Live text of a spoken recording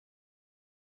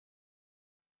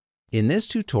In this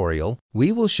tutorial,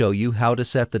 we will show you how to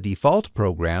set the default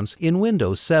programs in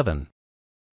Windows 7.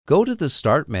 Go to the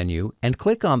Start menu and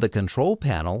click on the Control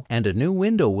Panel, and a new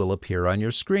window will appear on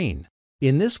your screen.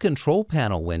 In this Control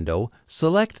Panel window,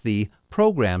 select the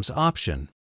Programs option.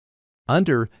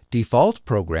 Under Default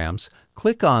Programs,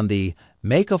 click on the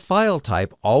Make a File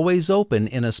Type Always Open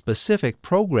in a Specific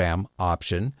Program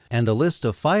option, and a list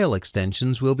of file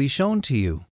extensions will be shown to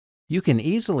you. You can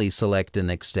easily select an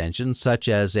extension such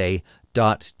as a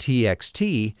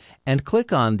 .txt and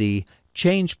click on the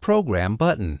Change Program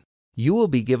button. You will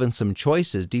be given some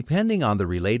choices depending on the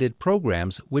related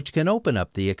programs which can open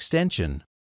up the extension.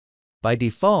 By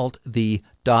default, the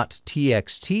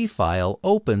 .txt file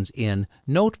opens in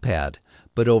Notepad,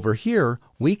 but over here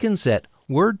we can set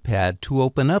WordPad to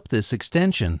open up this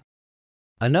extension.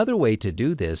 Another way to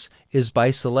do this is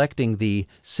by selecting the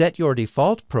Set Your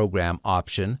Default Program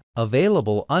option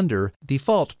available under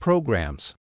Default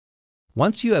Programs.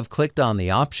 Once you have clicked on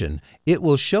the option, it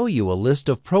will show you a list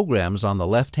of programs on the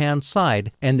left-hand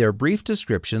side and their brief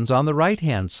descriptions on the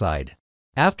right-hand side.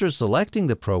 After selecting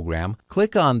the program,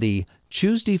 click on the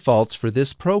Choose Defaults for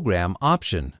this program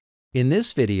option. In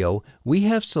this video, we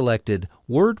have selected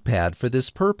WordPad for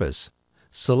this purpose.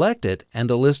 Select it and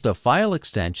a list of file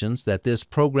extensions that this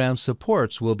program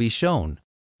supports will be shown.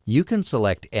 You can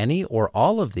select any or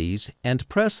all of these and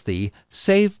press the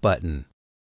Save button.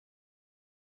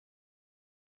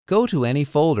 Go to any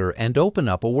folder and open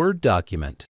up a Word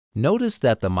document. Notice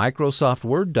that the Microsoft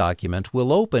Word document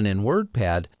will open in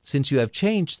WordPad since you have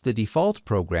changed the default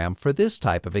program for this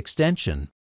type of extension.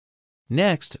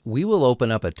 Next, we will open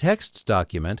up a text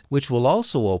document which will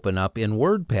also open up in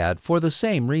WordPad for the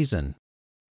same reason.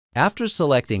 After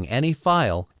selecting any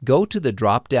file, go to the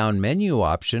drop-down menu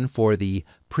option for the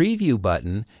Preview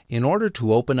button in order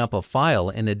to open up a file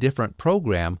in a different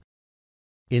program.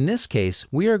 In this case,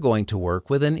 we are going to work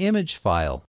with an image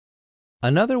file.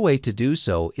 Another way to do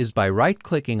so is by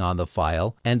right-clicking on the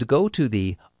file and go to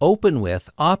the Open With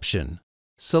option.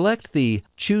 Select the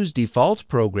Choose Default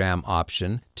Program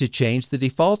option to change the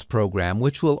default program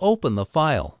which will open the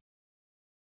file.